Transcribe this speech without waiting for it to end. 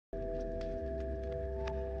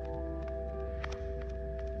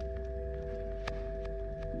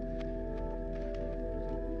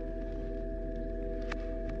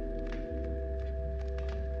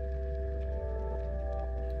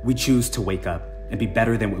We choose to wake up and be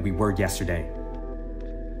better than what we were yesterday.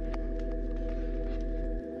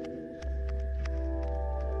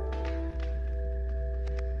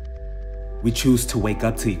 We choose to wake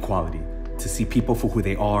up to equality, to see people for who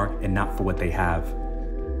they are and not for what they have.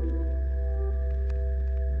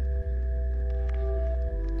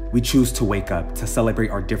 We choose to wake up to celebrate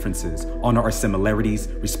our differences, honor our similarities,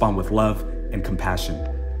 respond with love and compassion.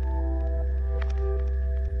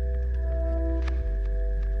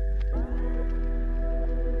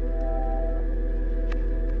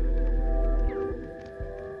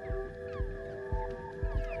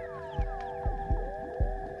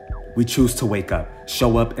 We choose to wake up,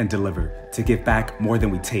 show up, and deliver, to give back more than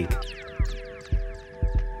we take.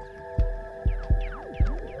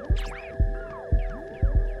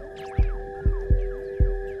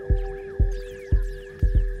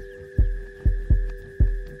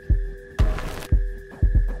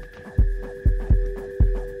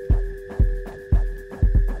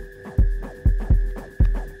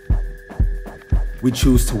 We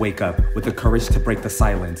choose to wake up with the courage to break the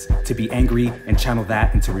silence, to be angry and channel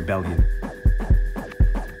that into rebellion.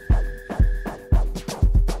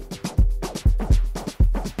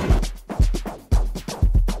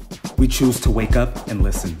 We choose to wake up and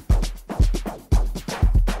listen.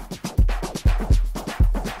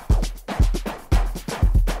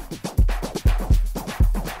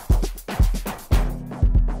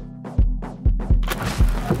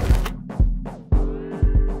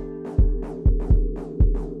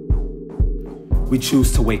 We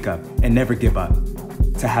choose to wake up and never give up,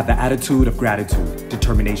 to have the attitude of gratitude,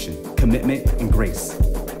 determination, commitment, and grace.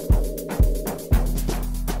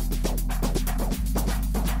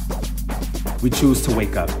 We choose to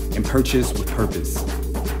wake up and purchase with purpose.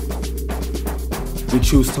 We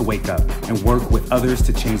choose to wake up and work with others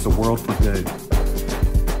to change the world for good.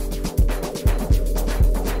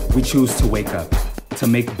 We choose to wake up, to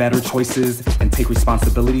make better choices and take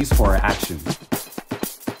responsibilities for our actions.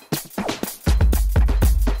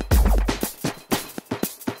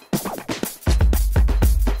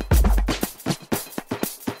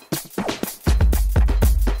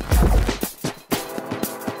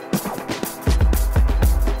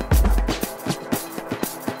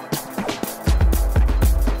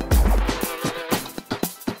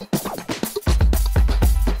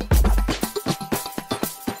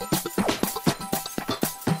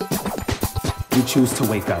 We choose to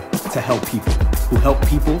wake up to help people who help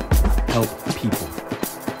people help people.